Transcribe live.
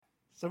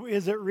So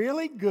is it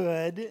really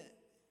good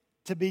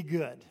to be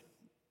good?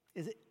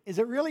 Is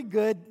it really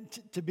good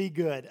to be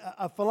good?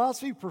 A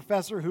philosophy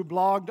professor who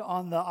blogged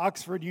on the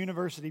Oxford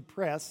University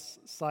Press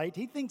site,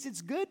 he thinks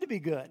it's good to be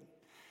good.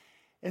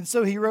 And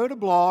so he wrote a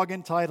blog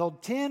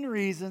entitled 10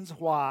 Reasons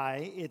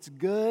Why It's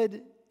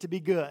Good to Be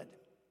Good.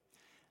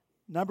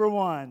 Number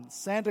 1,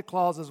 Santa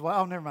Claus is why.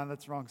 Oh, never mind,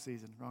 that's wrong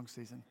season.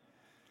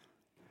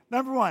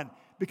 Number 1,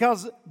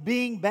 because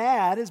being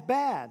bad is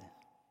bad.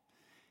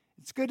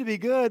 It's good to be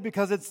good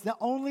because it's the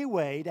only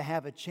way to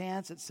have a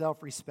chance at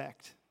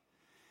self-respect.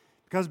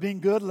 Because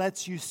being good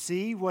lets you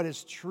see what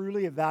is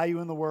truly of value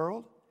in the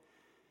world.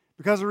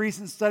 Because a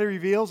recent study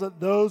reveals that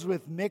those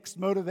with mixed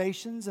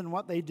motivations in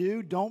what they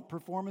do don't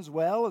perform as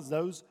well as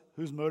those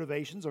whose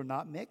motivations are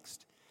not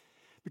mixed.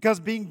 Because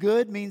being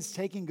good means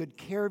taking good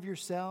care of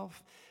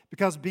yourself.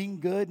 Because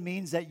being good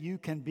means that you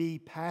can be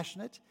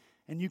passionate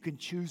and you can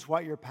choose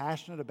what you're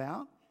passionate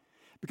about.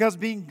 Because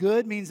being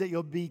good means that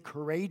you'll be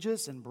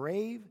courageous and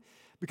brave.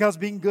 Because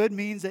being good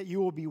means that you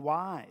will be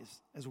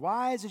wise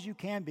as you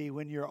can be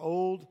when you're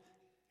old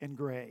and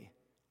gray.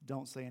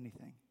 Don't say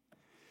anything.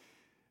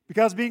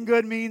 Because being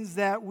good means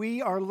that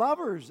we are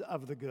lovers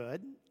of the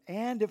good,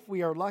 and if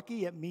we are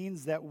lucky, it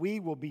means that we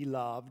will be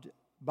loved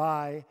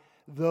by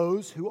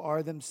those who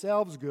are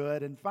themselves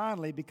good. And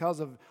finally, because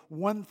of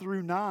 1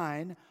 through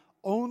 9,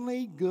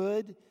 only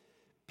good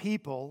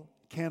people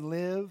can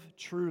live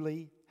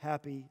truly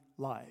happy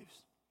lives.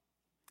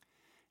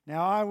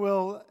 Now, I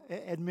will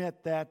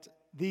admit that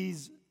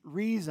these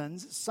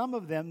reasons, some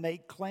of them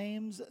make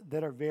claims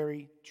that are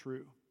very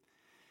true.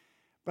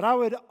 But I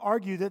would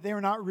argue that they are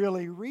not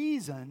really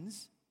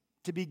reasons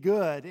to be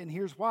good. And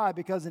here's why.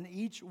 Because in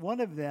each one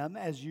of them,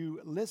 as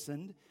you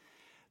listened,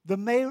 the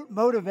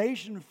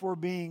motivation for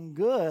being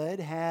good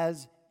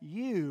has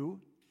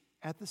you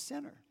at the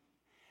center.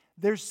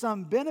 There's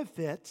some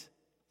benefit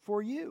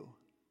for you.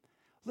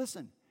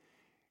 Listen,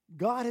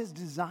 God has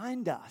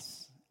designed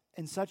us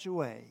in such a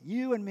way,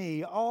 you and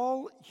me,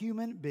 all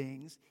human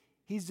beings,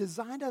 He's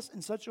designed us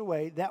in such a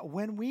way that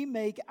when we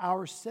make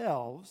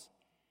ourselves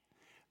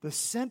the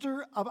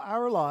center of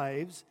our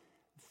lives,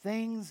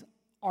 things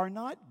are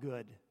not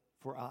good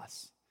for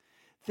us.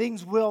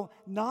 Things will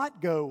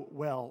not go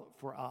well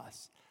for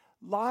us.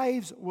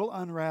 Lives will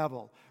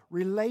unravel.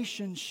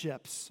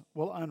 Relationships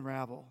will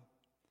unravel.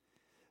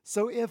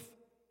 So if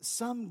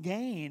some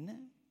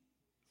gain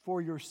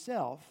for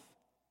yourself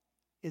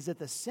is at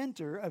the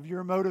center of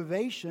your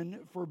motivation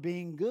for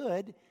being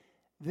good,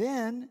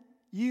 then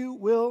you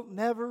will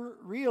never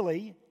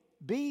really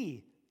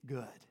be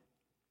good.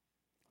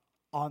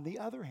 On the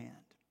other hand,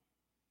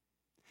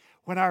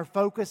 when our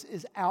focus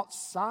is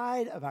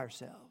outside of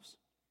ourselves,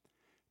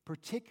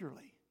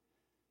 particularly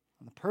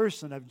on the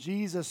person of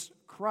Jesus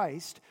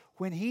Christ,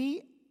 when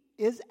He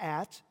is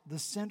at the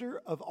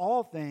center of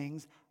all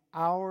things,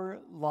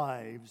 our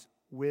lives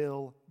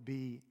will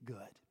be good.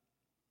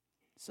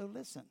 So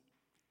listen,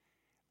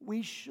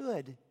 we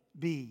should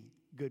be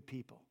good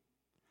people.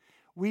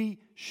 We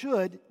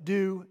should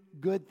do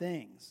good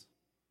things.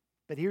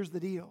 But here's the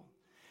deal.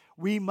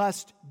 We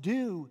must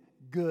do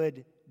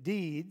good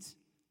deeds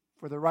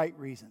for the right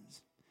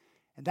reasons.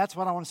 And that's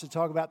what I want us to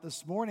talk about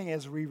this morning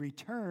as we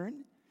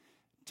return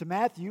to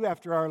Matthew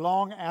after our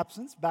long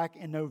absence back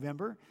in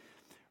November,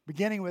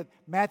 beginning with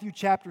Matthew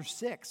chapter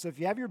 6. So if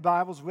you have your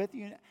Bibles with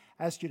you,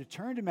 I ask you to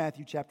turn to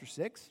Matthew chapter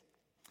 6.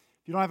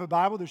 If you don't have a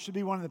Bible, there should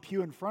be one in the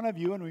pew in front of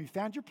you. And when you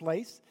found your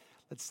place,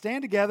 let's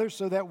stand together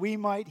so that we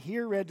might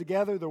hear read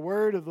together the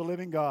word of the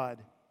living God.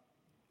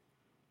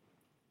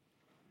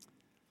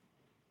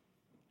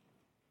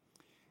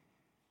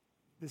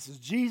 This is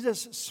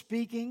Jesus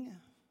speaking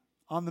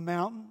on the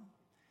mountain.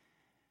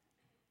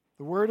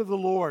 The word of the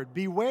Lord.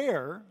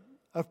 Beware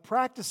of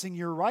practicing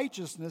your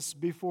righteousness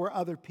before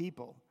other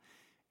people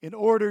in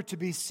order to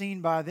be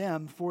seen by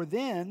them, for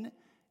then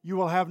you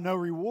will have no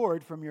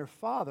reward from your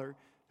Father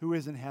who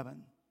is in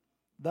heaven.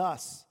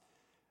 Thus,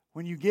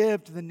 when you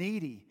give to the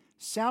needy,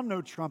 sound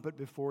no trumpet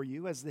before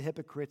you, as the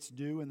hypocrites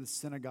do in the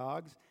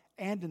synagogues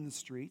and in the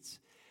streets,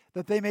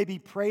 that they may be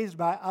praised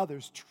by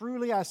others.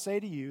 Truly I say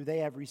to you, they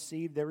have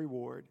received their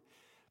reward.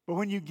 But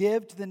when you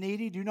give to the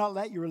needy, do not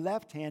let your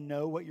left hand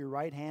know what your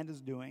right hand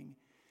is doing,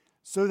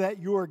 so that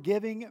your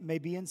giving may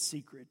be in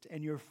secret,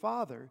 and your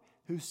Father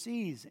who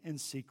sees in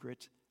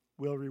secret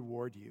will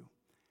reward you.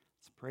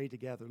 Let's pray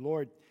together.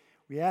 Lord,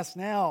 we ask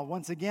now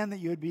once again that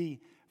you would be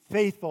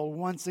faithful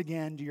once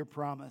again to your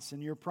promise.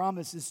 And your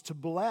promise is to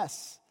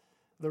bless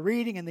the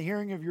reading and the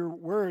hearing of your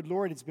word.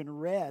 Lord, it's been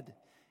read.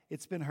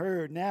 It's been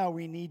heard. Now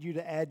we need you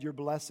to add your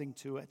blessing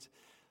to it,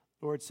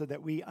 Lord, so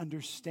that we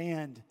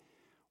understand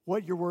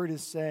what your word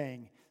is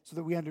saying, so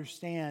that we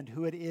understand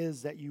who it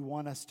is that you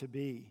want us to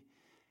be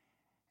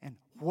and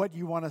what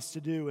you want us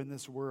to do in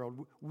this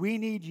world. We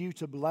need you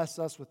to bless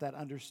us with that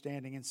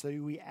understanding, and so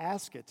we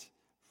ask it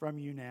from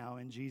you now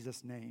in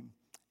Jesus' name.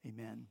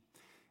 Amen.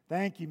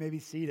 Thank you. You may be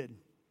seated.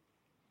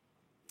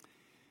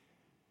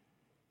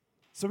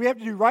 So we have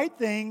to do right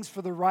things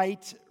for the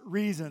right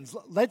reasons.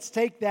 Let's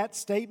take that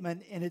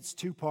statement in its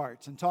two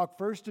parts and talk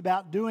first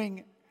about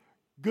doing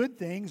good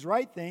things,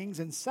 right things,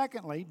 and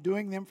secondly,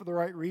 doing them for the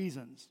right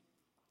reasons.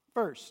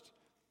 First,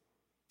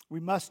 we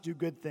must do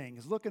good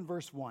things. Look in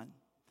verse 1.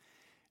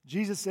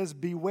 Jesus says,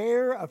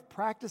 beware of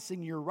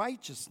practicing your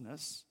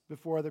righteousness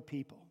before other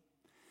people.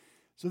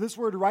 So this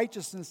word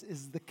righteousness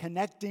is the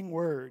connecting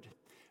word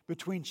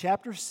between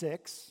chapter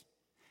 6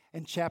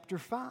 and chapter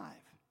 5.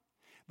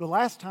 The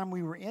last time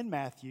we were in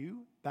Matthew,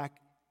 back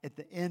at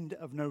the end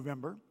of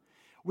November,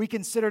 we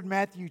considered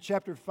Matthew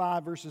chapter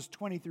 5, verses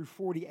 20 through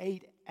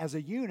 48 as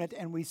a unit,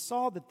 and we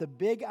saw that the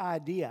big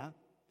idea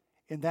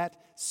in that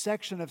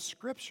section of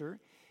Scripture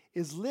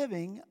is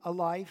living a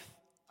life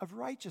of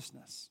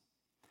righteousness.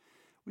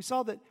 We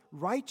saw that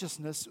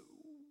righteousness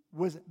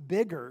was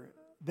bigger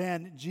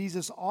than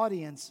Jesus'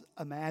 audience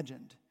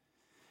imagined.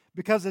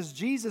 Because as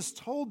Jesus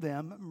told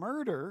them,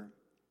 murder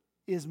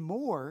is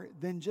more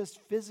than just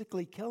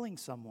physically killing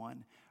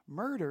someone.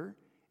 Murder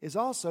is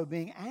also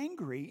being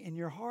angry in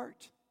your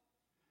heart.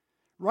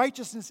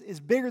 Righteousness is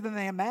bigger than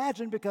they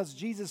imagined because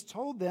Jesus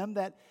told them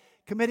that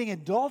committing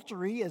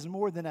adultery is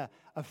more than a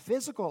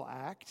physical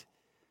act.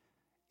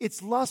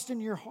 It's lust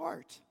in your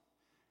heart.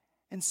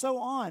 And so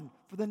on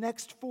for the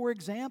next 4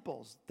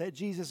 examples that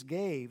Jesus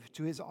gave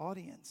to his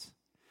audience.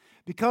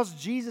 Because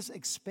Jesus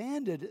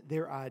expanded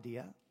their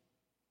idea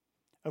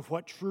of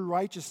what true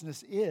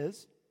righteousness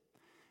is,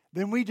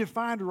 then we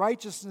defined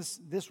righteousness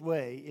this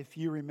way, if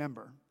you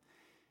remember.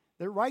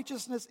 That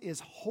righteousness is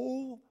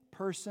whole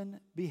person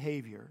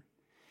behavior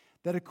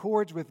that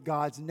accords with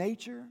God's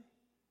nature,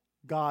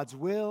 God's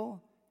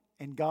will,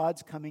 and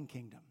God's coming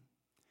kingdom.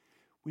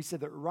 We said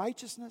that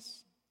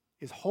righteousness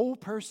is whole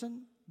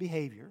person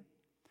behavior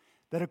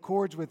that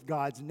accords with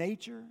God's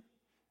nature,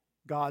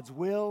 God's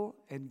will,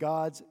 and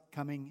God's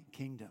coming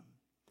kingdom.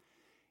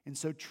 And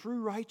so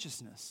true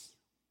righteousness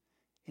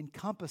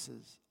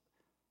encompasses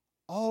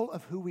all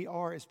of who we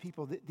are as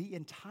people, the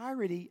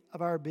entirety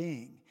of our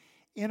being,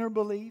 inner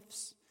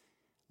beliefs,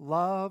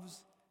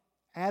 loves,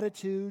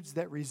 attitudes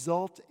that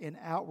result in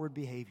outward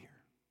behavior.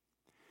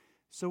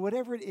 So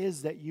whatever it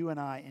is that you and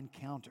I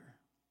encounter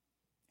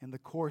in the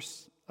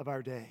course of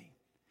our day,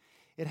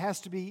 it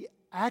has to be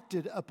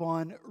acted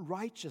upon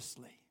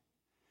righteously.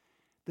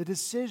 The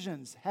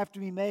decisions have to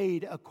be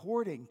made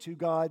according to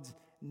God's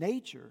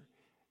nature,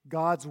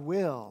 God's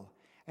will,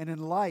 and in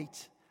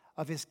light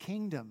of his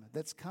kingdom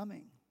that's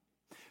coming.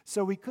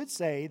 So we could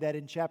say that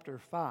in chapter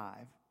 5,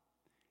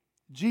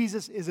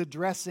 Jesus is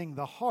addressing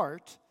the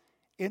heart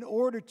in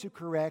order to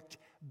correct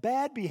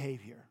bad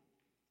behavior.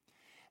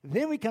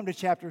 Then we come to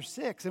chapter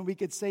 6, and we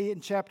could say in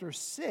chapter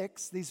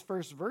 6, these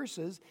first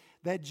verses,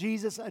 that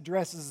Jesus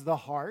addresses the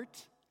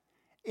heart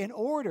in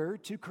order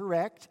to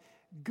correct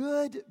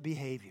good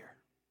behavior.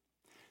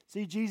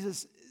 See,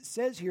 Jesus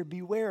says here,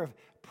 beware of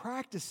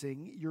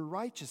practicing your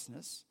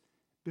righteousness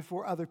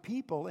before other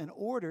people in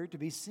order to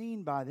be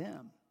seen by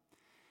them.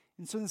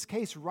 And so in this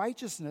case,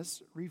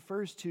 righteousness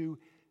refers to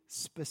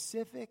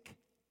specific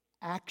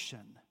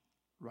action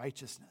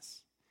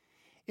righteousness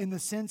in the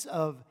sense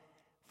of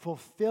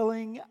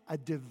fulfilling a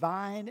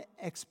divine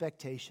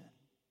expectation.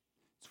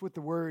 That's what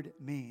the word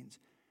means,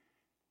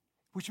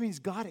 which means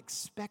God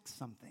expects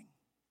something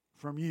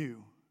from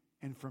you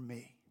and from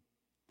me.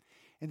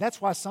 And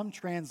that's why some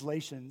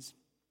translations,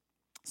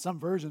 some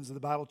versions of the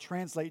Bible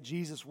translate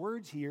Jesus'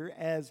 words here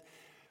as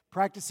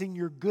practicing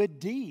your good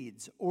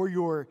deeds or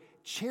your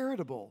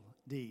charitable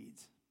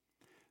deeds.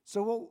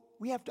 So what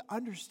we have to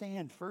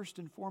understand first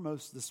and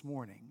foremost this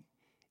morning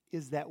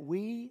is that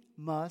we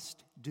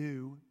must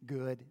do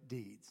good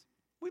deeds.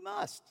 We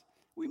must.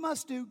 We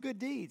must do good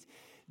deeds.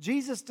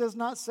 Jesus does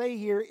not say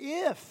here,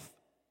 if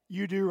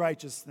you do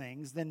righteous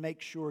things, then make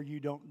sure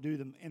you don't do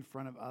them in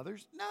front of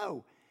others.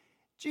 No.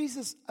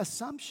 Jesus'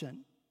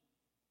 assumption,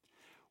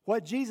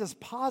 what Jesus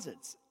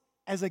posits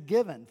as a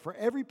given for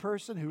every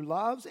person who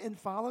loves and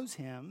follows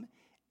him,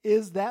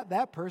 is that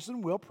that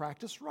person will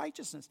practice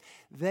righteousness.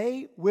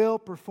 They will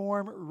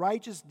perform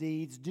righteous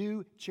deeds,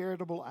 do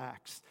charitable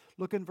acts.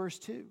 Look in verse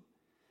 2.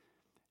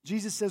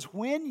 Jesus says,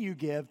 when you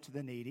give to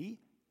the needy,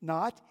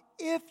 not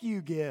if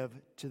you give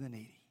to the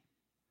needy.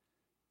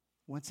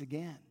 Once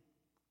again,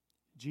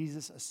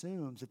 Jesus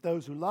assumes that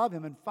those who love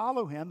him and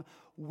follow him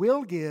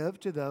will give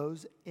to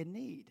those in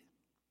need.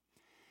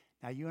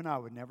 Now, you and I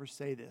would never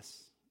say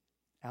this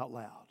out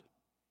loud.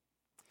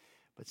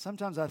 But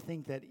sometimes I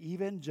think that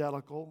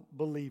evangelical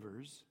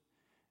believers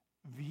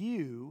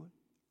view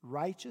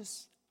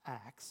righteous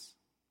acts,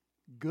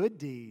 good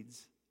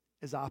deeds,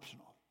 as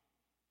optional.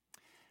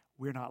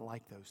 We're not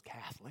like those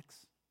Catholics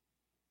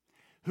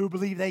who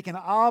believe they can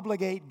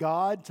obligate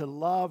God to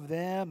love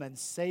them and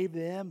save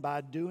them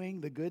by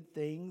doing the good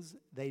things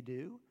they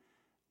do.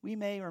 We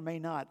may or may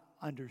not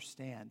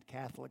understand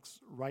Catholics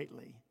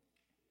rightly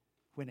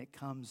when it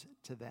comes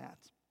to that.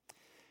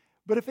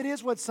 But if it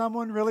is what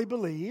someone really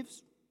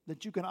believes,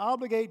 that you can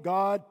obligate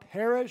God,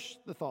 perish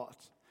the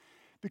thought,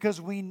 because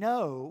we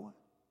know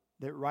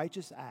that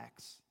righteous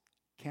acts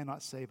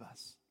cannot save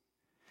us.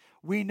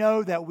 We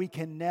know that we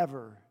can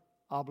never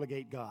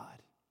obligate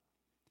God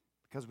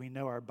because we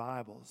know our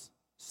Bibles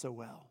so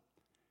well,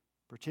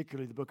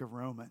 particularly the book of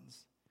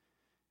Romans,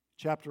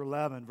 chapter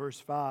 11, verse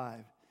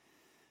 5.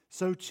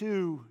 So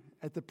too,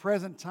 at the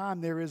present time,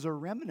 there is a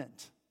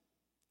remnant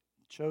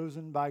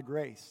chosen by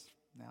grace.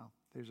 Now,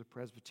 there's a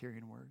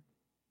Presbyterian word.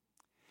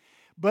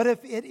 But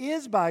if it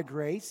is by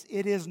grace,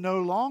 it is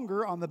no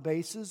longer on the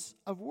basis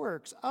of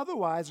works.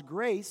 Otherwise,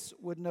 grace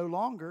would no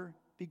longer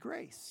be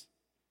grace.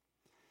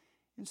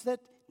 And so that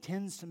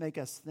tends to make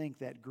us think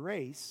that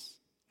grace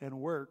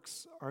and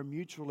works are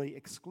mutually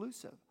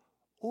exclusive,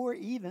 or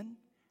even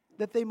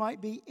that they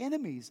might be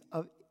enemies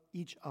of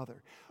each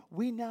other.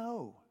 We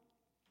know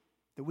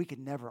that we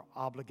can never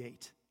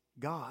obligate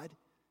God.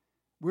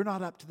 We're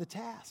not up to the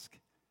task.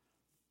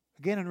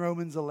 Again in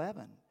Romans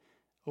 11,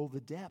 oh, the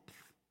depth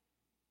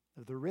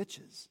of the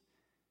riches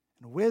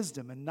and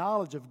wisdom and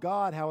knowledge of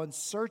God, how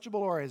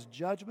unsearchable are His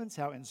judgments,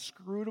 how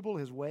inscrutable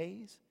His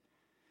ways.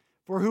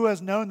 For who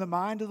has known the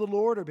mind of the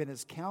Lord or been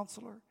His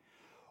counselor?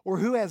 Or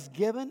who has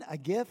given a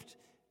gift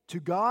to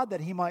God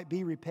that He might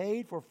be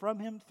repaid? For from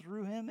Him,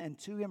 through Him, and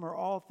to Him are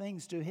all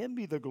things. To Him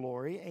be the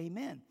glory.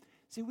 Amen.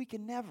 See, we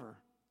can never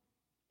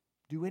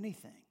do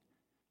anything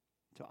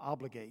to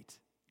obligate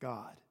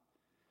God.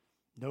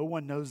 No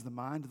one knows the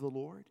mind of the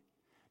Lord.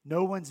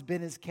 No one's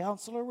been His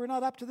counselor. We're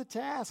not up to the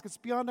task. It's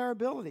beyond our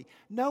ability.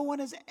 No one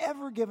has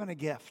ever given a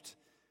gift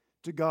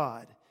to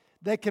God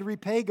that could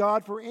repay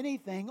God for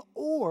anything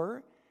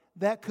or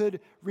that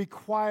could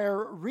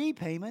require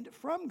repayment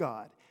from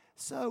God.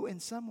 So, in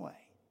some way,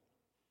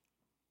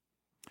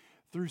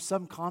 through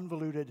some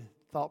convoluted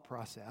thought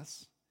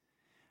process,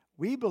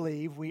 we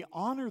believe we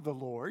honor the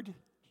Lord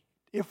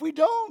if we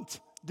don't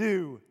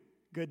do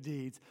good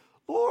deeds.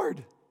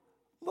 Lord,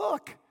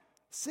 look,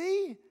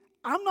 see,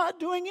 I'm not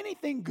doing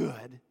anything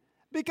good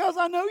because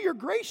I know You're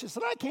gracious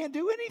and I can't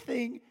do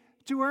anything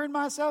to earn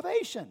my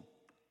salvation.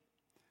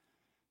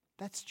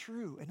 That's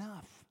true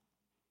enough.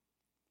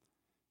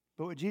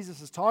 But what Jesus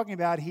is talking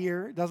about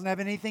here doesn't have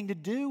anything to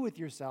do with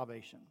your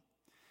salvation.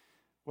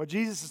 What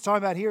Jesus is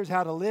talking about here is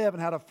how to live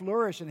and how to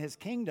flourish in His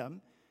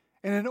kingdom.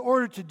 And in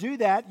order to do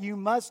that, you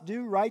must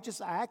do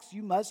righteous acts.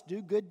 You must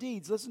do good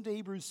deeds. Listen to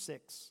Hebrews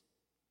 6,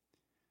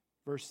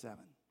 verse 7.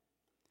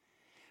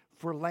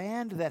 For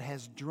land that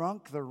has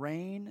drunk the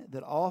rain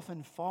that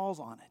often falls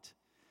on it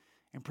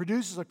and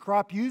produces a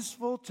crop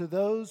useful to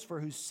those for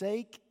whose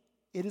sake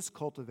it is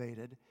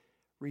cultivated,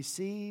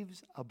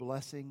 receives a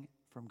blessing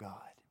from God.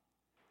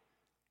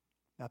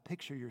 Now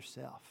picture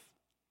yourself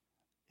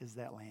as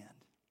that land.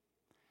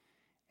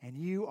 And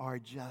you are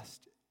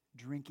just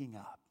drinking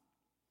up,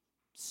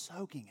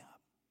 soaking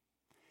up,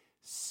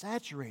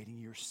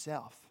 saturating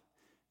yourself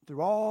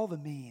through all the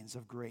means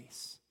of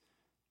grace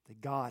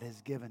that God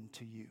has given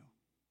to you.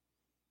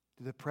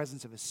 Through the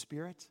presence of His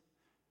Spirit,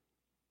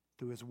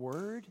 through His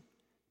Word,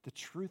 the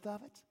truth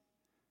of it,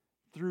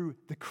 through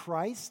the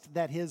Christ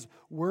that His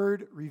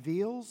Word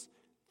reveals,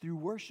 through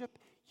worship,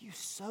 you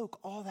soak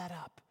all that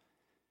up.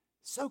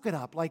 Soak it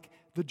up like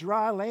the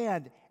dry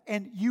land,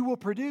 and you will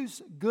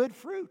produce good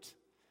fruit,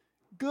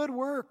 good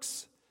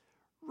works,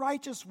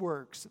 righteous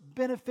works,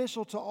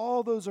 beneficial to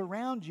all those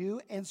around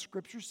you, and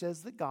Scripture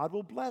says that God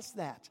will bless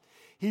that.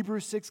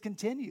 Hebrews 6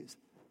 continues,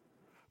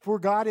 for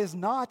God is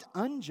not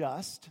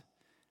unjust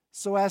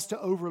so as to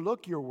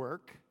overlook your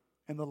work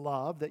and the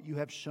love that you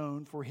have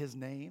shown for His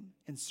name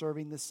in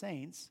serving the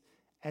saints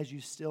as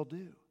you still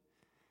do.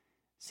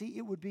 See,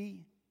 it would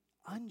be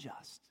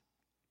unjust,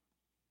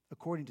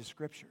 according to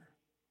Scripture,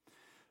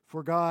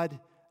 for God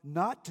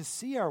not to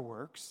see our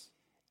works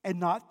and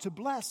not to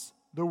bless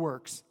the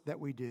works that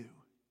we do.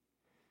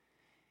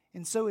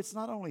 And so it's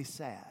not only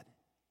sad,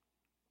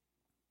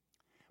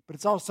 but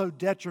it's also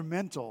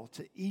detrimental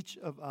to each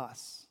of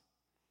us.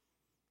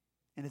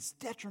 And it's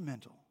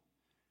detrimental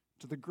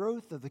to the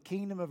growth of the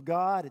kingdom of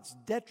God. It's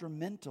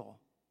detrimental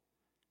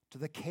to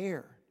the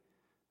care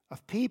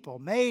of people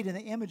made in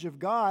the image of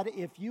God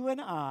if you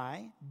and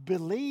I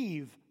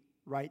believe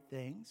right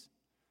things,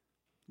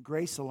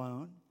 grace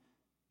alone,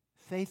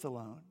 faith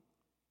alone,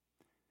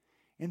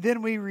 and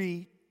then we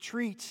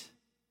retreat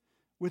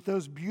with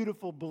those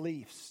beautiful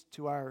beliefs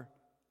to our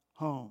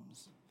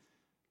homes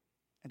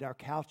and our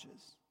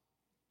couches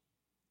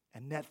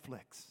and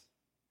Netflix,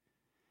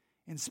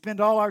 and spend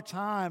all our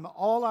time,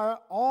 all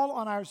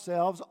on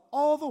ourselves,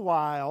 all the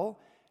while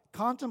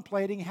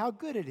contemplating how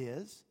good it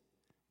is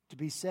to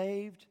be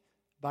saved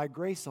by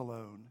grace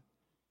alone,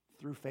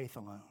 through faith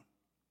alone.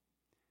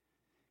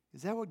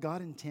 Is that what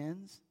God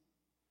intends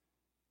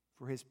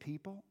for His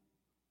people?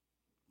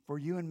 For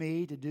you and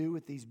me to do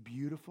with these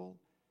beautiful,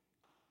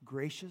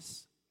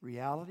 gracious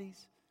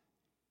realities?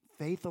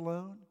 Faith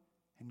alone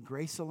and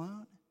grace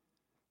alone?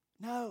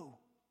 No.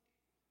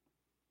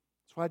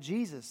 That's why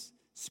Jesus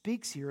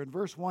speaks here in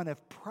verse 1 of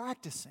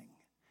practicing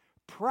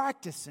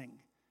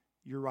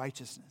your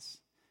righteousness.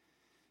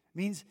 It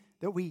means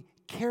that we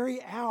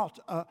carry out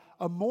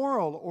a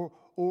moral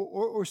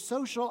or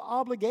social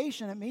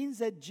obligation. It means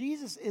that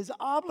Jesus is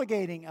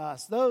obligating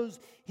us, those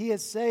He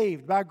has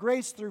saved by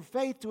grace through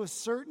faith, to a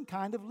certain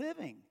kind of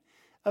living,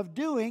 of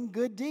doing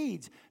good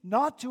deeds,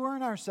 not to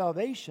earn our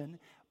salvation,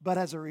 but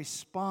as a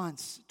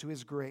response to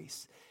His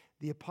grace.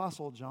 The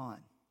Apostle John,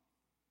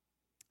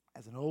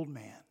 as an old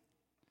man,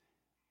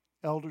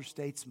 elder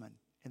statesman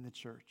in the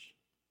church,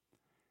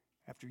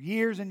 after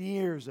years and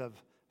years of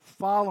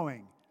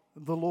following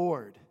the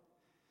Lord,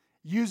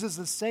 uses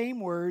the same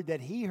word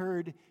that he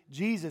heard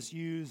Jesus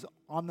use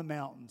on the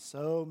mountain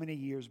so many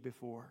years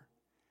before.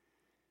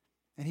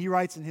 And he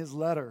writes in his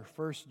letter,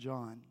 1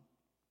 John,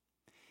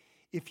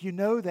 if you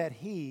know that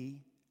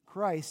he,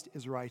 Christ,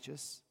 is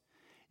righteous,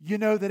 you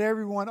know that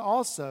everyone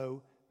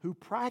also who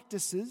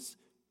practices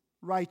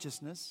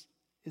righteousness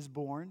is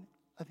born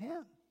of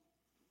him.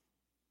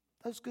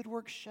 Those good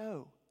works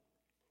show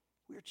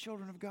we are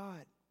children of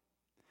God.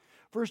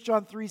 1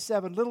 John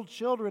 3:7, little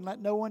children,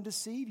 let no one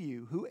deceive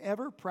you.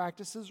 Whoever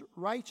practices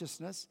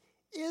righteousness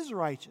is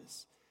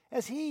righteous,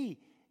 as he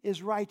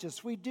is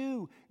righteous. We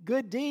do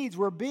good deeds.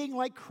 We're being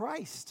like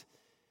Christ.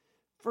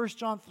 1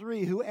 John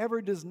 3,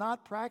 whoever does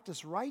not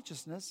practice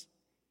righteousness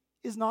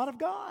is not of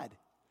God.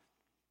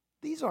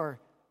 These are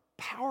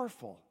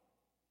powerful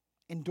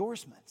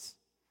endorsements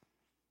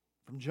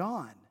from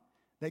John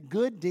that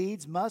good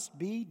deeds must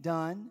be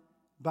done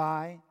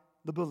by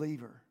the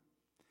believer.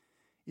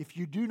 If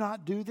you do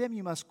not do them,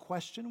 you must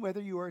question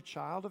whether you are a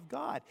child of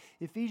God.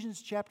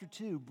 Ephesians chapter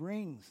 2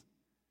 brings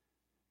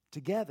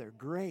together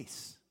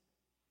grace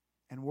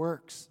and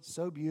works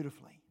so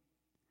beautifully.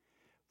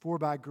 For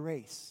by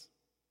grace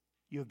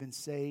you have been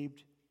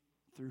saved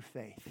through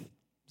faith.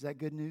 Is that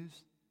good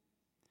news?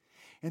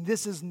 And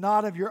this is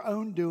not of your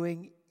own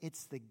doing,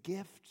 it's the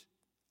gift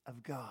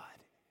of God.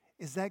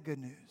 Is that good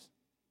news?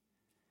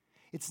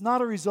 It's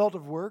not a result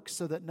of works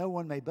so that no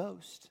one may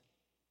boast.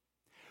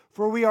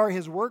 For we are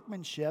his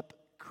workmanship,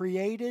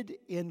 created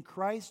in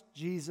Christ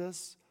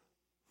Jesus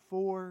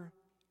for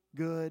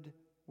good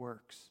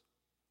works.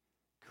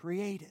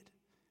 Created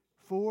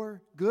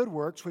for good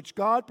works, which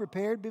God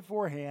prepared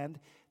beforehand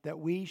that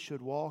we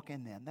should walk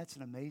in them. That's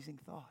an amazing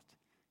thought,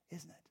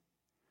 isn't it?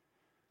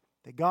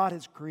 That God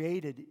has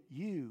created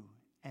you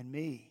and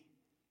me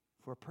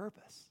for a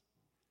purpose.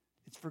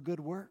 It's for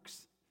good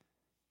works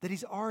that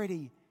he's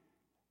already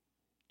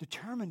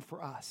determined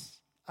for us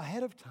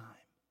ahead of time.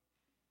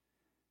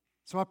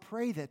 So I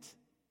pray that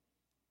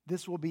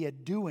this will be a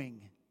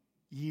doing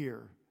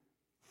year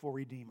for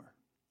Redeemer.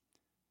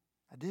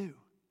 I do.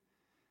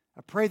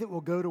 I pray that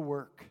we'll go to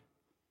work.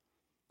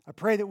 I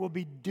pray that we'll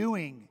be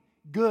doing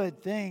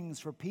good things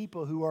for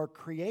people who are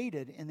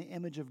created in the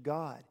image of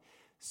God.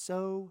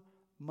 So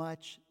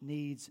much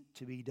needs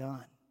to be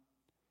done.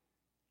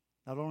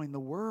 Not only in the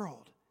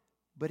world,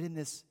 but in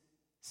this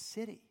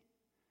city.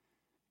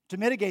 To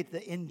mitigate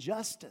the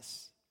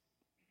injustice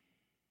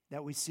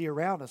that we see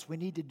around us, we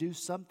need to do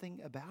something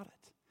about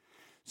it.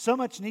 So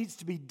much needs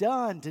to be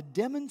done to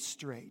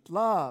demonstrate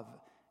love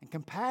and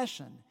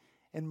compassion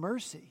and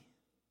mercy.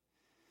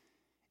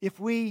 If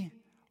we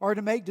are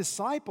to make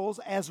disciples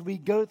as we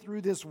go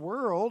through this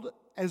world,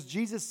 as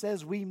Jesus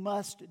says we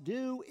must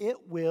do,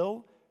 it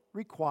will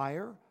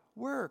require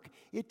work.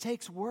 It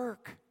takes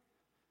work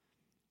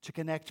to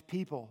connect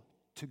people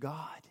to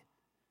God,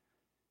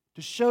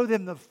 to show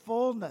them the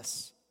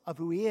fullness of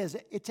who he is.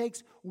 It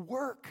takes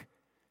work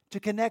to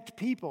connect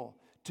people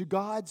to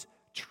God's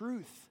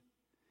truth.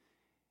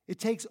 It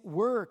takes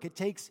work. It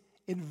takes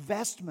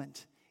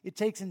investment. It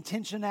takes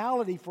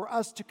intentionality for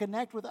us to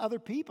connect with other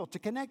people, to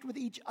connect with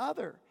each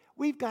other.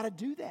 We've got to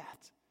do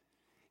that.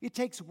 It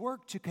takes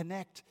work to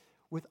connect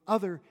with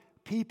other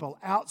people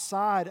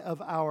outside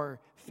of our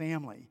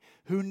family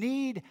who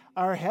need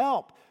our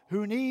help,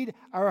 who need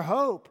our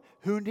hope,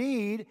 who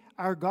need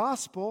our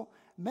gospel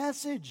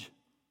message.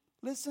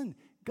 Listen,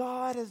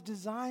 God has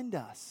designed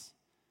us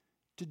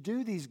to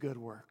do these good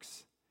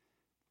works,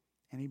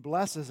 and he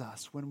blesses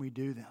us when we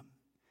do them.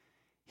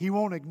 He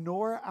won't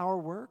ignore our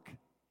work.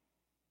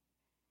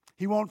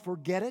 He won't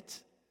forget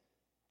it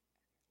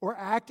or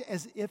act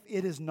as if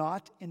it is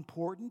not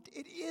important.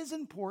 It is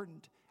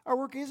important. Our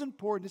work is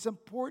important. It's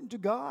important to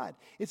God.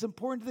 It's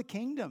important to the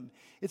kingdom.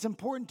 It's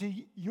important to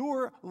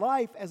your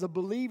life as a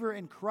believer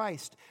in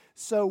Christ.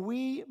 So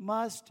we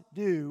must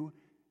do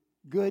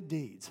good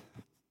deeds.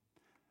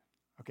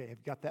 Okay, have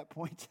you got that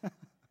point?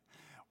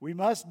 We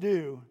must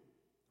do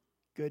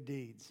good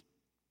deeds.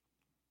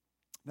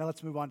 Now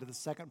let's move on to the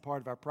second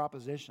part of our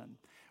proposition.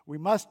 We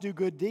must do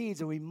good deeds,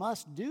 and we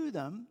must do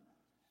them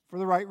for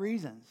the right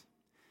reasons.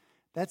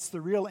 That's the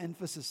real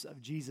emphasis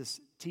of Jesus'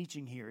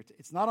 teaching here.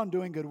 It's not on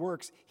doing good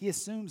works. He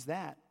assumes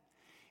that.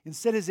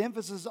 Instead, his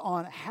emphasis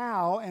on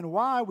how and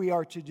why we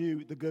are to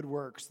do the good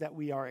works that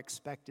we are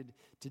expected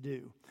to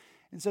do.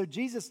 And so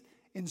Jesus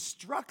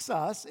instructs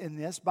us in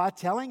this by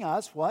telling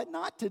us what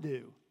not to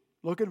do.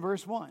 Look at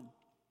verse 1.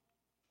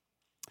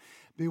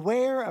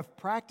 Beware of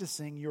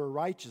practicing your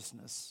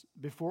righteousness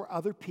before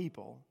other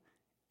people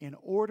in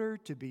order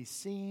to be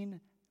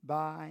seen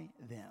by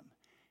them.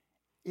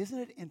 Isn't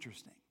it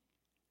interesting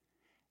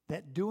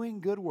that doing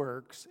good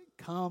works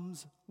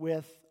comes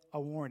with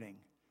a warning?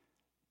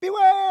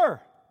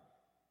 Beware!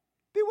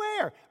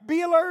 Beware!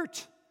 Be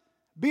alert!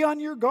 Be on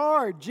your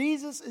guard.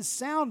 Jesus is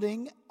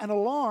sounding an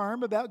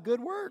alarm about good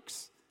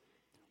works.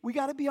 We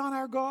got to be on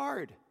our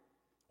guard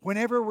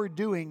whenever we're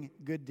doing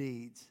good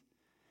deeds.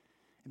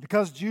 And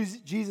because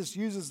Jesus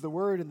uses the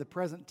word in the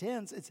present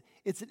tense,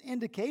 it's an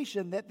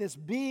indication that this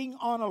being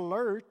on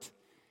alert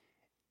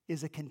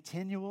is a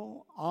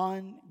continual,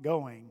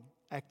 ongoing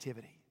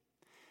activity.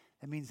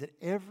 That means that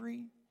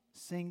every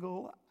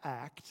single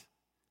act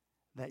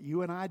that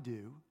you and I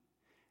do,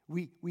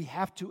 we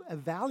have to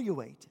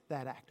evaluate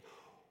that act.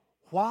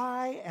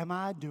 Why am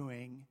I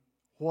doing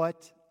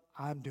what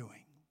I'm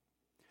doing?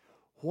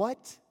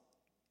 What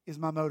is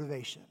my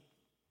motivation?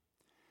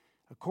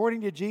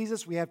 According to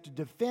Jesus, we have to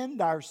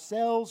defend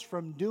ourselves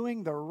from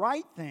doing the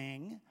right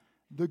thing,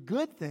 the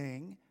good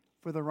thing,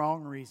 for the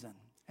wrong reason.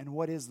 And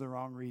what is the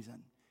wrong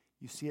reason?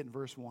 You see it in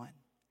verse 1.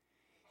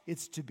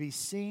 It's to be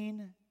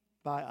seen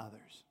by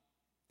others.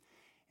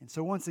 And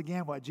so once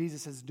again, what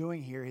Jesus is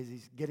doing here is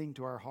he's getting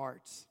to our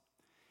hearts.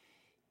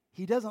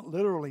 He doesn't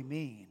literally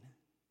mean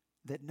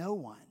that no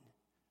one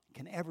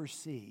can ever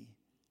see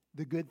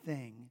the good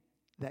thing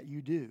that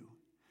you do.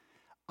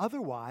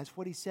 Otherwise,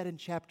 what he said in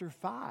chapter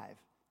 5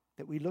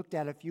 that we looked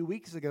at a few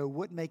weeks ago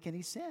wouldn't make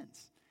any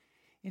sense.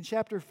 In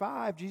chapter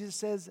 5, Jesus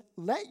says,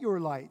 "Let your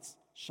lights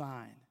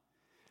shine,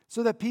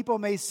 so that people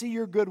may see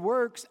your good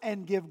works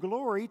and give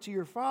glory to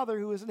your Father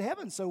who is in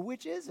heaven." So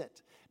which is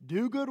it?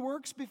 Do good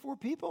works before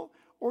people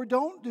or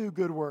don't do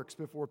good works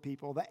before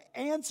people? The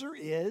answer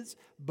is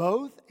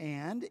both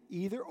and,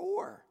 either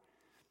or.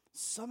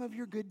 Some of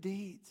your good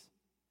deeds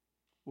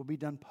will be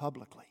done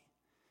publicly.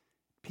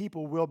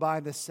 People will by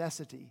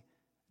necessity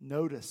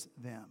notice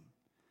them.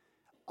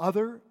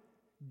 Other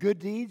good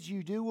deeds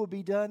you do will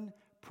be done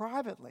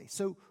privately.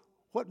 So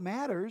what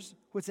matters,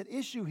 what's at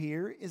issue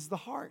here, is the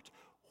heart.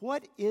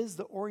 What is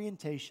the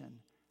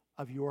orientation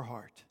of your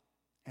heart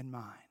and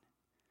mine?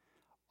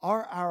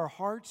 Are our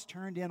hearts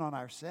turned in on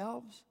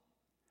ourselves?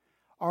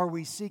 Are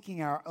we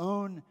seeking our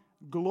own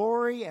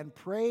glory and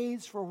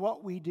praise for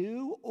what we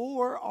do?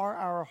 Or are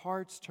our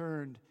hearts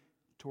turned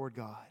toward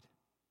God?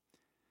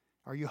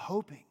 Are you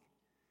hoping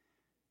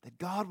that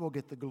God will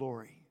get the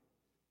glory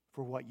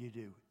for what you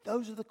do?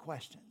 Those are the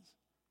questions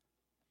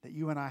that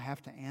you and I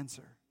have to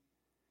answer.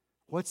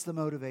 What's the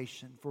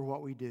motivation for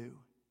what we do?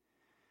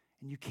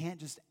 And you can't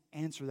just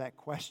answer that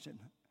question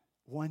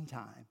one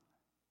time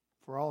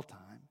for all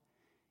time.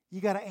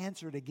 You got to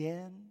answer it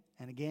again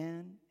and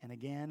again and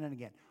again and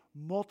again,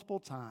 multiple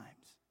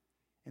times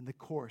in the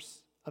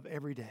course of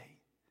every day.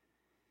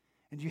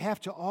 And you have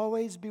to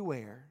always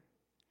beware,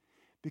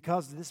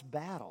 because this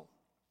battle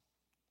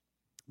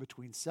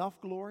between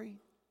self-glory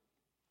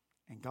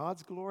and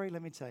God's glory,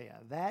 let me tell you,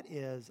 that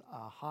is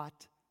a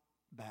hot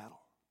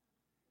battle.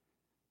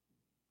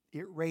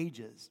 It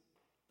rages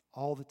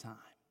all the time.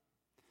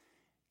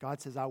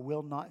 God says, "I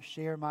will not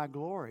share my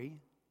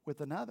glory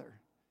with another."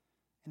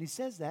 And he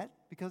says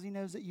that because he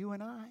knows that you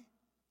and I,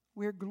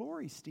 we're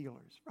glory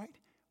stealers, right?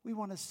 We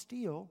want to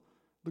steal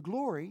the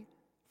glory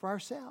for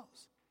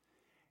ourselves.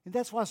 And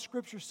that's why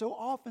Scripture so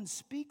often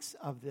speaks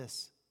of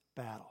this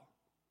battle.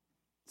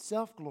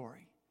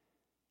 Self-glory,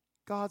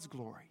 God's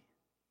glory.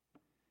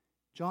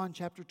 John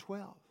chapter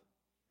 12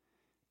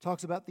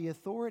 talks about the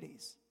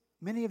authorities.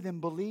 Many of them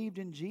believed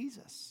in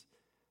Jesus,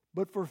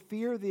 but for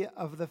fear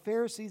of the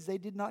Pharisees, they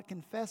did not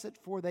confess it,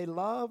 for they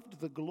loved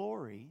the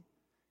glory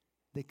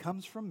that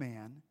comes from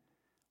man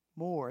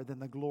more than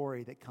the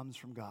glory that comes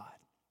from God.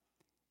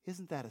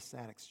 Isn't that a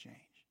sad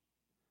exchange?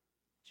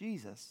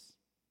 Jesus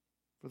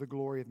for the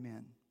glory of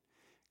men.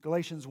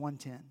 Galatians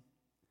 1:10.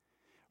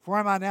 "For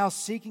am I now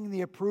seeking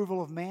the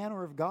approval of man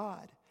or of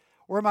God?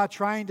 Or am I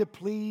trying to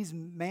please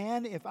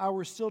man? If I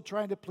were still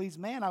trying to please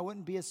man, I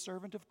wouldn't be a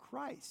servant of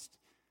Christ."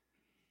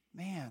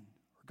 Man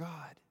or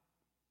God.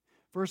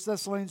 1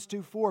 Thessalonians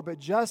 2:4, "But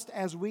just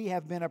as we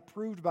have been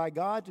approved by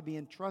God to be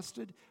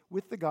entrusted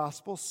with the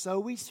gospel, so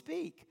we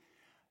speak,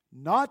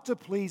 not to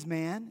please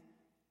man,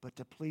 but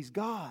to please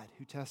God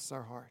who tests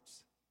our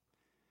hearts."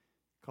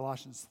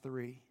 Colossians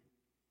 3,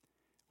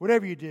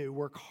 "Whatever you do,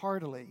 work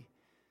heartily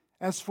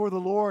as for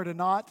the Lord and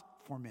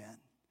not for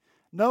men,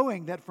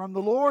 knowing that from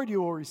the Lord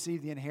you will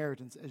receive the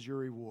inheritance as your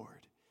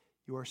reward.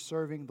 You are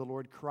serving the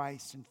Lord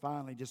Christ." And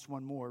finally, just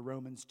one more,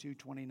 Romans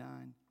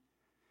 2:29.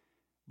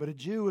 "But a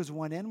Jew is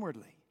one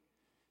inwardly,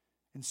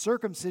 and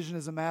circumcision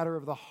is a matter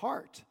of the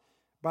heart,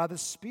 by the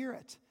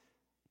Spirit,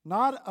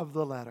 not of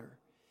the letter.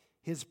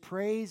 His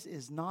praise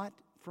is not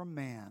from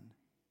man,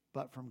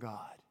 but from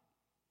God."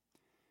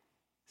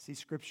 See,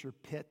 Scripture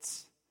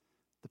pits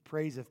the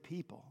praise of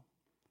people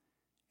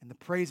and the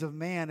praise of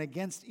man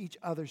against each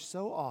other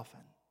so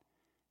often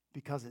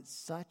because it's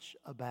such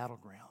a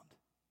battleground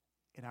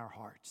in our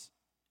hearts,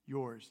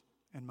 yours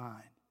and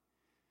mine.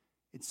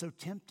 It's so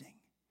tempting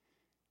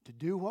to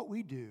do what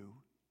we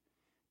do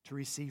to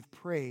receive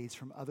praise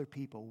from other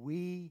people.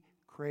 We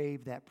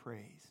crave that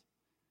praise.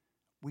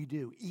 We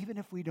do, even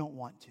if we don't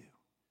want to.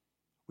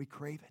 We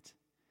crave it.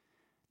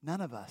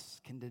 None of us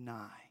can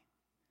deny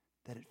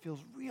that it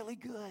feels really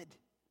good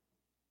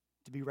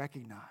to be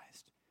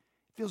recognized.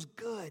 It feels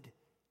good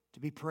to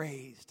be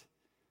praised.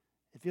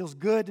 It feels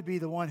good to be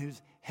the one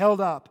who's held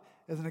up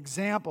as an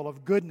example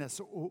of goodness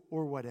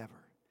or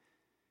whatever.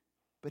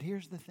 But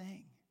here's the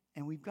thing,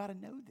 and we've got to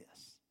know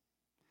this.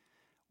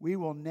 We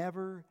will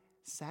never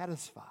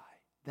satisfy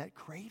that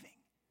craving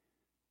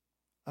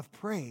of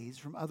praise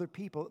from other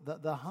people.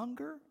 The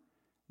hunger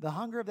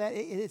of that,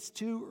 it's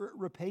too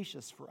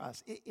rapacious for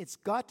us. It's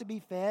got to be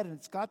fed, and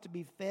it's got to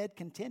be fed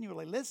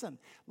continually. Listen,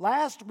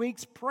 last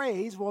week's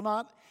praise will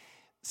not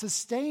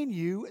sustain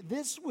you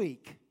this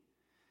week.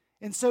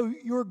 And so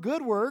your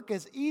good work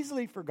is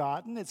easily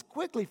forgotten. It's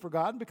quickly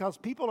forgotten because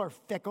people are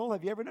fickle.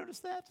 Have you ever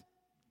noticed that?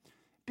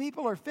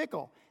 People are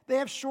fickle. They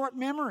have short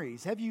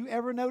memories. Have you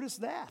ever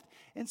noticed that?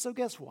 And so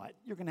guess what?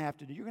 You're going to have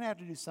to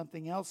do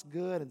something else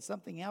good and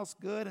something else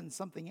good and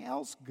something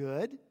else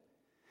good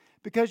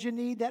because you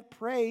need that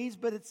praise,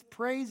 but it's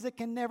praise that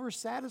can never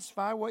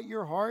satisfy what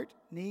your heart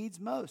needs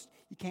most.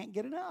 You can't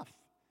get enough.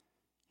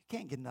 You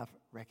can't get enough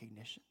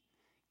recognition.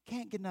 You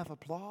can't get enough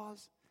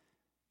applause.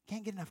 You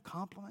can't get enough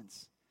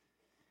compliments.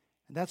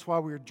 And that's why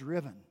we're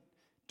driven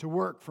to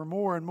work for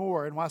more and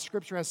more, and why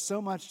Scripture has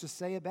so much to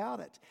say about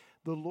it.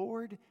 The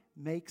Lord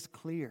makes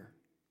clear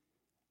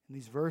in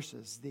these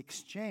verses the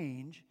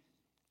exchange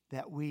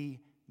that we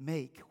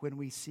make when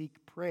we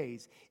seek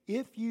praise.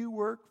 If you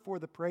work for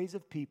the praise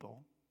of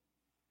people,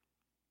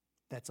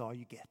 that's all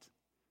you get.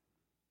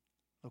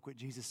 Look what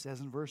Jesus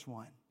says in verse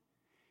 1.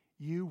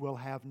 You will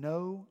have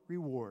no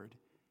reward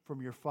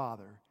from your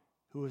Father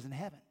who is in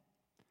heaven.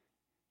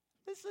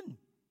 Listen,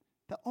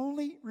 the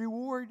only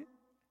reward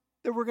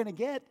that we're going to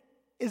get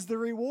is the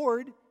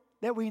reward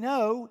that we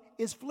know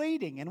is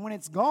fleeting. And when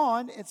it's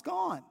gone, it's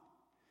gone.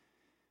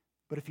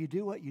 But if you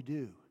do what you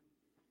do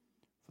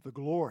for the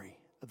glory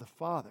of the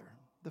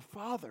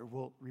Father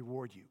will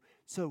reward you.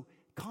 So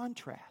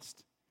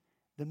contrast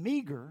the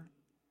meager,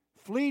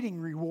 fleeting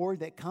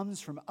reward that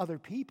comes from other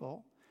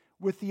people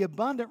with the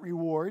abundant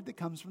reward that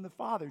comes from the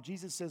Father.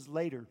 Jesus says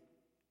later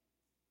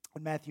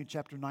in Matthew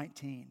chapter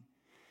 19,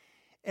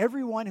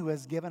 everyone who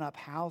has given up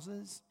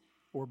houses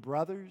or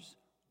brothers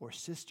or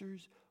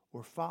sisters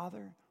or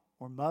father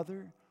or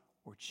mother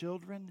or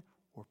children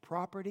or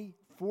property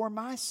for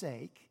my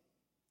sake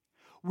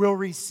will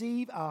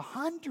receive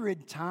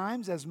 100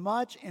 times as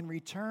much in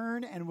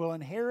return and will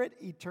inherit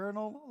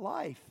eternal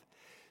life.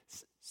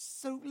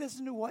 So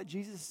listen to what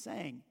Jesus is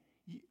saying.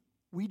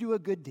 We do a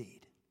good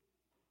deed,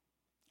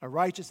 a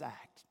righteous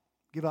act,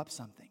 give up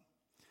something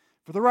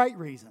for the right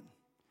reason.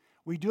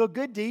 We do a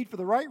good deed for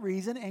the right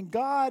reason, and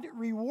God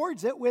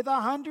rewards it with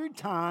 100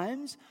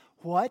 times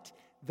what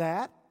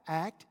that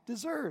act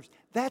deserves.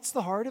 That's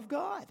the heart of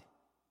God.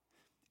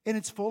 And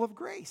it's full of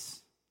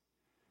grace.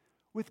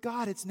 With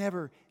God, it's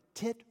never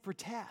tit for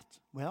tat.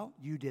 Well,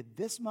 you did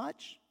this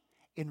much.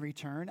 In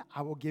return,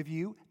 I will give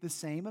you the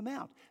same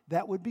amount.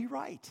 That would be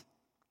right.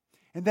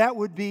 And that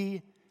would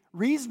be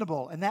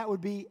reasonable. And that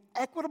would be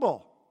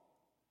equitable.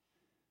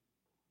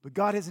 But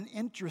God isn't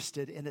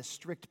interested in a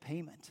strict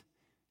payment,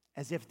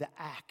 as if the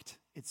act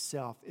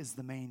itself is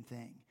the main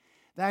thing.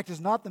 The act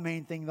is not the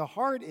main thing. The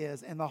heart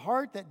is, and the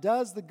heart that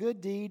does the good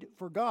deed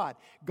for God.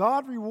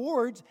 God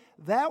rewards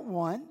that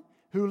one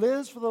who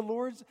lives for the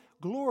Lord's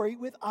glory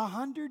with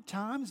 100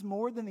 times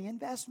more than the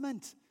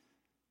investment.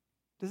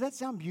 Does that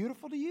sound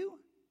beautiful to you?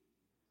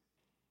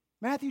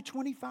 Matthew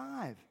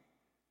 25.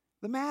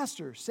 The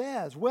master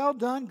says, well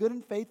done, good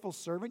and faithful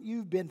servant.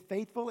 You've been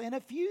faithful in a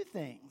few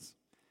things.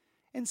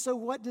 And so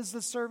what does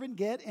the servant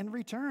get in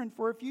return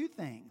for a few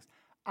things?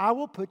 I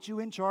will put you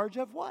in charge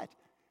of what?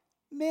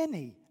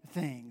 Many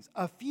things.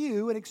 A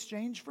few in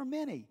exchange for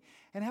many.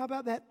 And how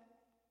about that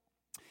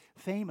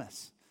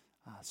famous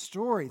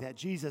story that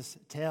Jesus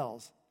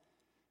tells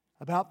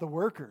about the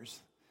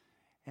workers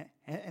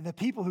and the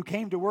people who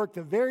came to work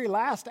the very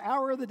last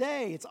hour of the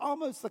day? It's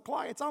almost the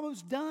clock. It's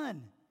almost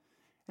done.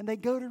 And they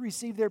go to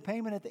receive their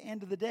payment at the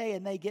end of the day,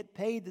 and they get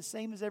paid the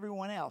same as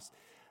everyone else.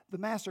 The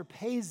master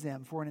pays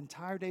them for an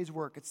entire day's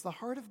work. It's the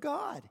heart of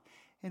God,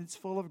 and it's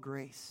full of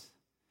grace.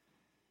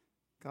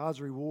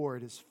 God's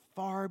reward is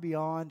far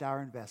beyond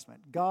our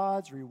investment.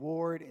 God's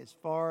reward is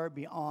far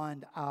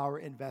beyond our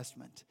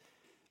investment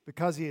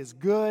because He is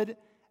good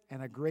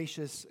and a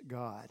gracious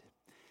God.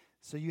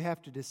 So you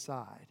have to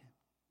decide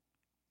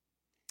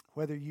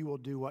whether you will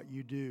do what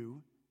you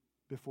do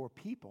before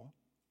people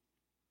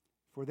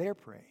for their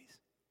praise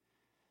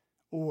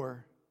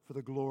or for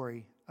the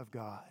glory of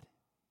God.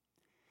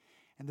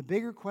 And the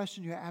bigger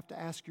question you have to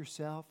ask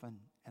yourself, and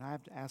I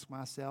have to ask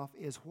myself,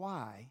 is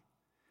why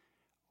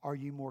are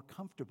you more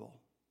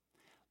comfortable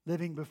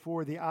living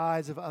before the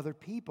eyes of other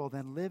people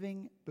than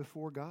living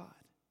before God?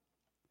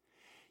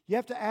 You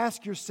have to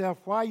ask yourself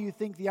why you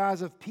think the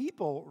eyes of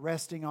people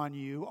resting on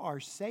you are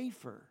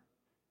safer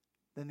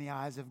than the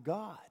eyes of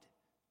God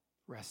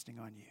resting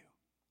on you.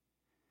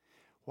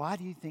 Why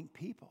do you think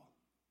people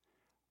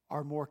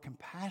are more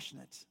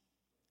compassionate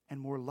and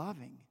more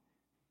loving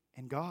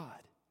in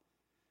God?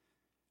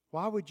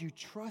 Why would you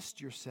trust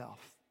yourself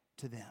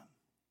to them?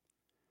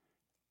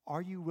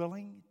 Are you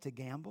willing to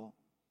gamble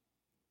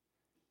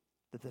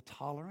that the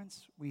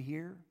tolerance we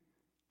hear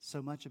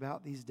so much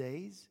about these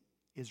days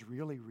is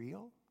really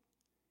real?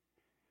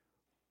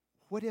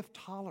 What if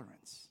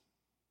tolerance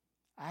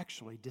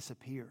actually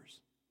disappears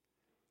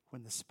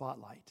when the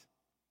spotlight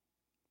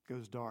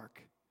goes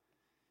dark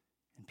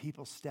and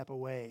people step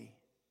away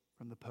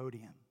from the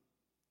podium?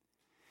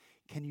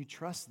 Can you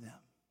trust them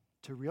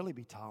to really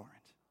be tolerant,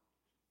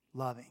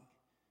 loving,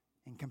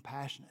 and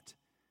compassionate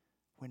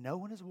when no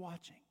one is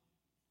watching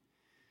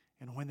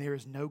and when there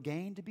is no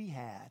gain to be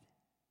had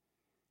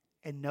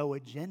and no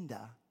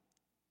agenda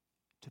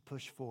to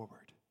push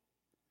forward?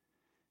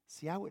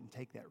 See, I wouldn't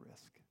take that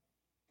risk.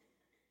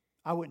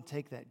 I wouldn't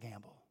take that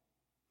gamble.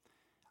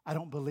 I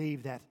don't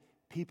believe that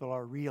people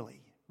are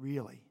really,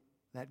 really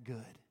that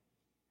good.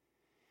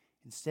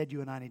 Instead, you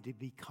and I need to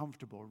be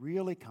comfortable,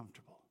 really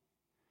comfortable,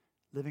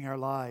 living our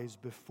lives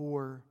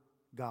before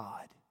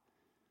God.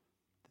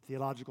 The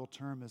theological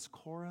term is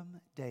coram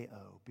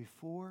Deo,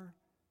 before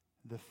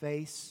the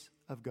face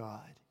of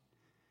God.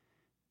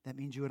 That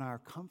means you and I are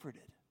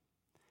comforted,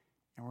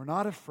 and we're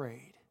not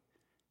afraid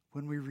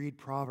when we read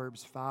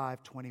Proverbs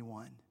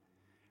 5:21.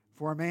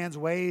 For a man's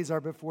ways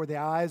are before the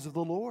eyes of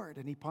the Lord,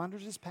 and he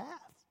ponders his path.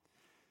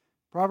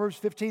 Proverbs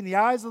 15, the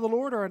eyes of the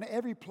Lord are in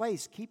every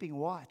place, keeping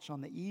watch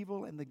on the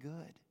evil and the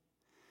good.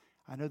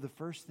 I know the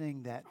first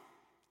thing that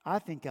I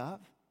think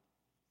of,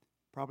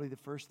 probably the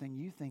first thing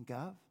you think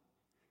of,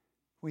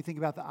 when we think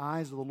about the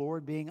eyes of the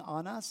Lord being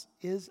on us,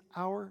 is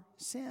our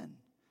sin.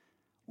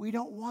 We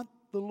don't want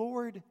the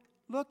Lord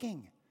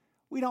looking.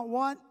 We don't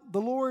want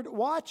the Lord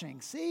watching,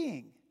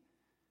 seeing.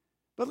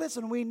 But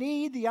listen, we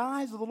need the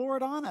eyes of the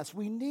Lord on us.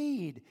 We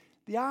need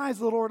the eyes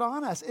of the Lord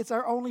on us. It's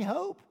our only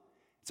hope.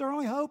 It's our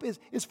only hope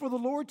is for the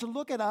Lord to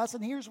look at us.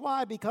 And here's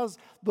why. Because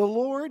the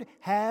Lord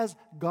has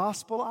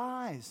gospel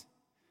eyes.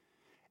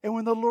 And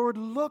when the Lord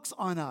looks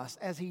on us,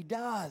 as He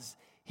does,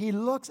 He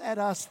looks at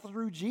us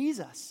through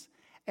Jesus.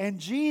 And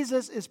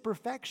Jesus is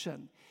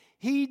perfection.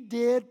 He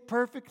did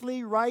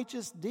perfectly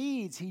righteous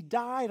deeds. He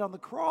died on the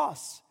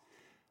cross.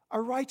 A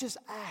righteous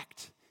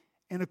act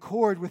in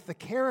accord with the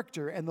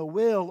character and the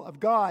will of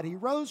God. He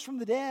rose from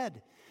the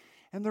dead.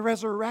 And the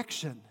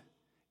resurrection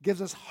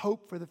gives us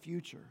hope for the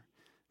future,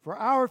 for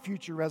our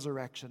future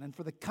resurrection, and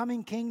for the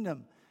coming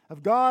kingdom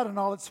of God in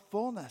all its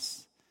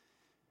fullness.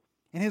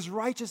 And His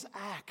righteous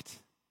act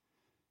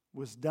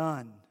was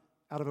done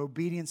out of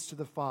obedience to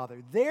the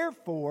Father.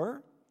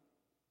 Therefore,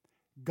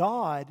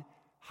 God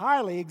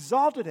highly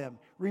exalted Him.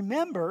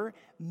 Remember,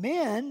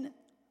 men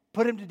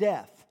put Him to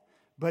death,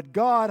 but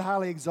God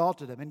highly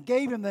exalted Him and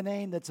gave Him the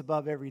name that's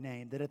above every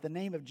name, that at the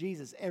name of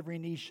Jesus every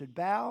knee should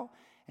bow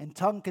and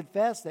tongue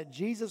confess that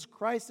Jesus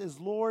Christ is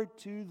Lord,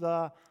 to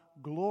the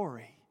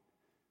glory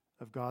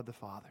of God the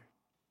Father.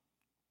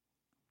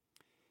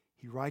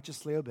 He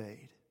righteously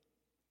obeyed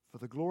for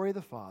the glory of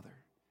the Father,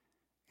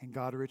 and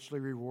God richly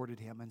rewarded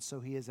Him. And so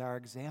He is our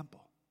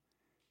example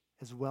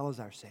as well as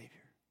our Savior.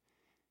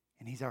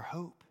 And He's our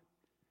hope.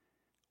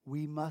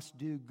 We must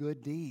do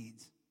good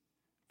deeds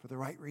for the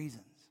right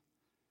reasons,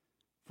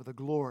 for the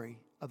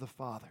glory of the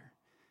Father.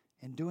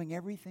 And doing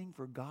everything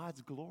for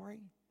God's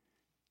glory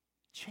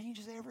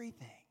changes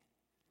everything.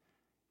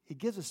 It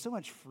gives us so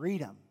much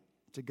freedom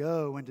to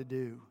go and to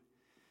do.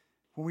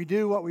 When we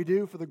do what we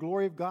do for the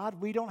glory of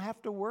God, we don't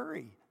have to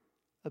worry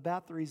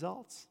about the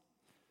results.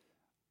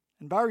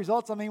 And by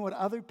results, I mean what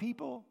other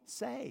people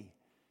say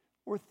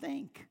or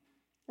think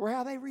or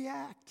how they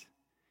react.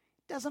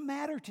 It doesn't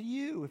matter to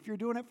you if you're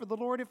doing it for the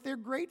Lord, if they're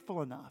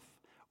grateful enough,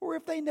 or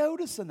if they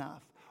notice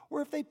enough,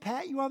 or if they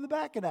pat you on the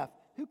back enough.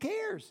 Who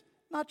cares?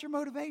 Not your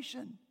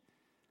motivation.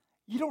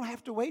 You don't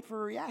have to wait for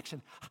a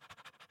reaction.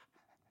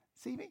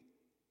 See me?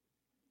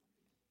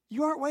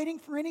 You aren't waiting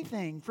for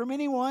anything from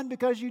anyone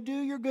because you do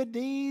your good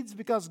deeds,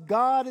 because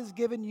God has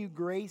given you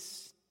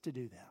grace to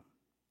do them.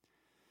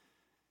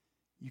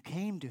 You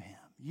came to Him.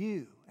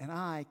 You and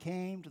I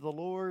came to the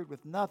Lord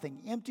with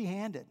nothing,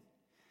 empty-handed.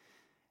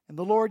 And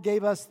the Lord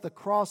gave us the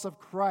cross of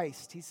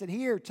Christ. He said,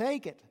 here,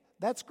 take it.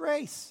 That's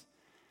grace.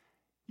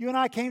 You and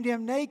I came to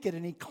Him naked,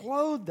 and He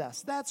clothed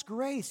us. That's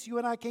grace. You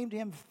and I came to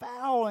Him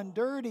foul and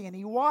dirty, and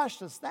He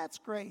washed us. That's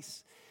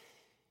grace.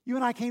 You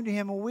and I came to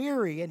Him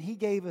weary, and He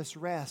gave us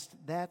rest.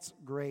 That's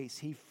grace.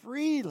 He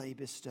freely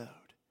bestowed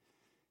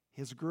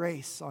His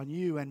grace on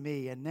you and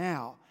me, and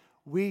now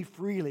we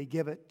freely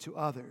give it to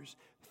others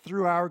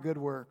through our good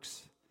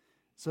works.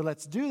 So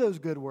let's do those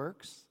good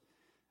works.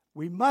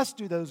 We must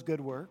do those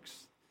good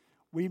works.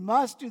 We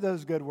must do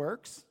those good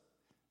works,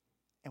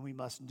 and we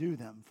must do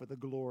them for the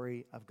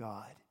glory of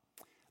God.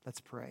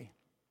 Let's pray.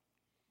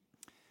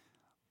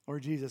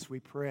 Lord Jesus, we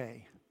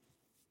pray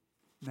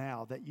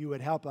now that you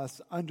would help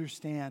us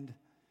understand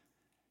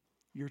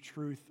your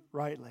truth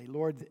rightly.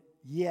 Lord,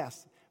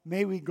 yes,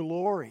 may we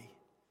glory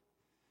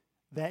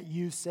that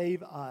you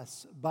save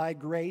us by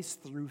grace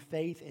through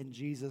faith in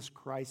Jesus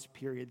Christ,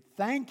 period.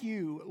 Thank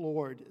you,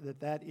 Lord,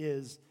 that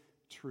is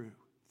true.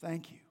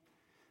 Thank you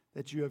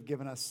that you have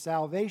given us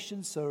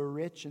salvation so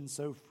rich and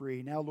so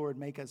free. Now, Lord,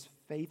 make us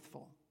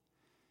faithful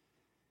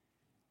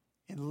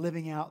in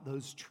living out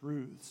those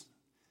truths.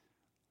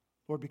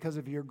 Lord, because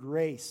of your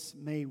grace,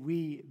 may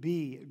we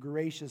be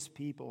gracious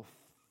people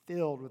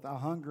filled with a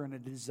hunger and a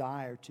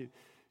desire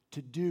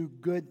to do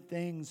good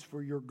things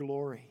for your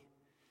glory.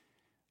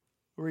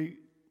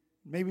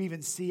 May we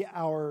even see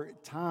our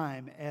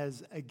time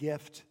as a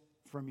gift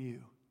from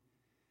you.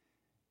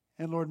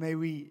 And Lord, may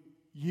we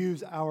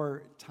use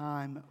our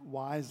time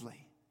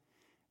wisely.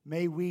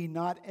 May we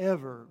not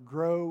ever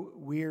grow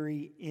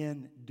weary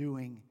in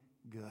doing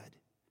good.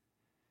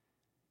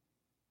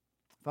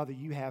 Father,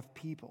 you have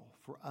people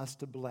for us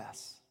to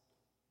bless.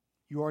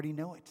 You already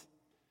know it.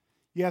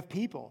 You have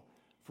people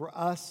for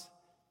us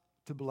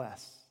to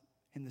bless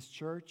in this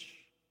church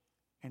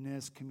and in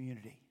this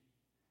community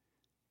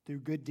through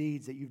good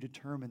deeds that you've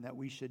determined that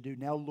we should do.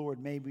 Now, Lord,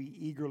 may we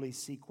eagerly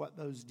seek what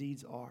those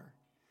deeds are.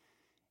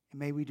 And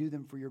may we do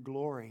them for your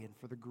glory and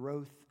for the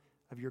growth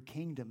of your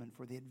kingdom and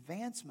for the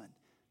advancement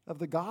of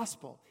the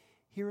gospel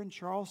here in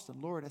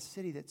Charleston. Lord, a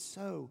city that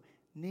so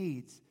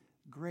needs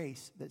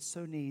grace, that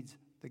so needs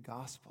the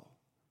gospel.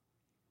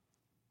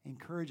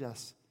 Encourage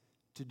us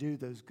to do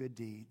those good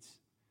deeds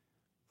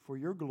for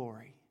your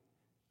glory,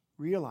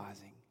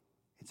 realizing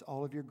it's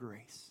all of your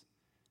grace.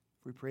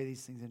 We pray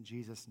these things in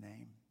Jesus'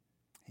 name.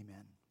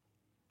 Amen.